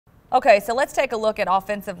Okay, so let's take a look at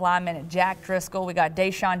offensive lineman at Jack Driscoll. We got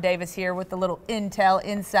Deshaun Davis here with the little intel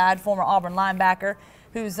inside, former Auburn linebacker,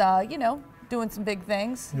 who's, you know, doing some big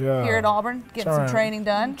things here at Auburn, getting some training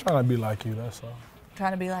done. Trying to be like you, that's all.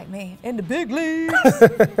 Trying to be like me in the big leagues.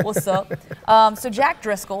 What's up? So Jack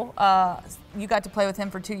Driscoll, you got to play with him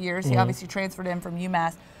for 2 years. He obviously transferred in from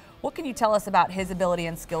UMass. What can you tell us about his ability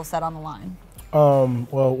and skill set on the line?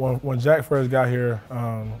 Well, when Jack first got here,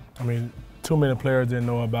 I mean, too many players didn't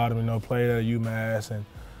know about him. You know, played at UMass, and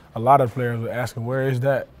a lot of players were asking, "Where is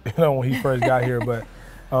that?" You know, when he first got here. But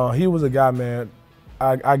he was a guy, man.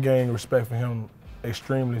 I gained respect for him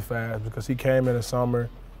extremely fast because he came in the summer,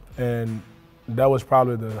 and that was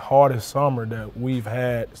probably the hardest summer that we've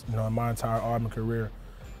had, you know, in my entire Auburn career.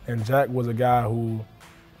 And Jack was a guy who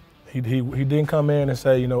he didn't come in and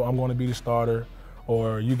say, you know, I'm going to be the starter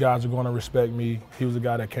or you guys are going to respect me. He was a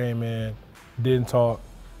guy that came in, didn't talk,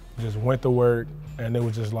 just went to work, and it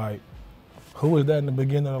was just like, who is that in the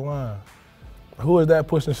beginning of the line? Who is that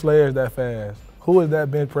pushing slayers that fast? Who is that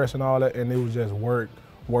bench pressing all that? And it was just work,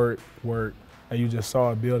 work, work. And you just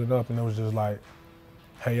saw it building up, and it was just like,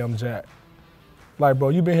 hey, I'm Jack. Like, bro,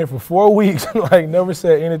 you've been here for 4 weeks, like, never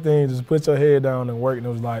said anything, just put your head down and work. And it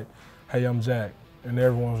was like, hey, I'm Jack. And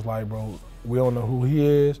everyone was like, bro, we don't know who he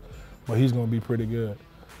is, but he's going to be pretty good.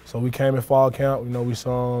 So we came in fall camp, you know, we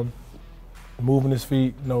saw him moving his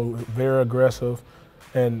feet, you know, very aggressive.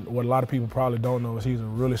 And what a lot of people probably don't know is he's a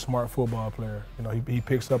really smart football player. You know, he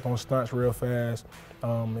picks up on stunts real fast.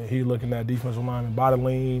 He's looking at defensive linemen by the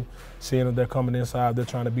lean, seeing if they're coming inside, they're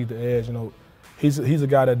trying to beat the edge. You know, he's a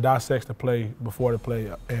guy that dissects the play before the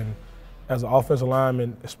play. And as an offensive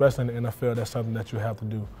lineman, especially in the NFL, that's something that you have to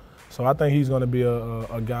do. So I think he's going to be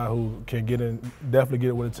a guy who can definitely get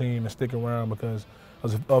it with a team and stick around because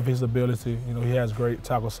of his ability. You know, he has great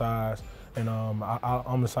tackle size, and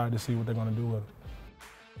I'm excited to see what they're going to do with him.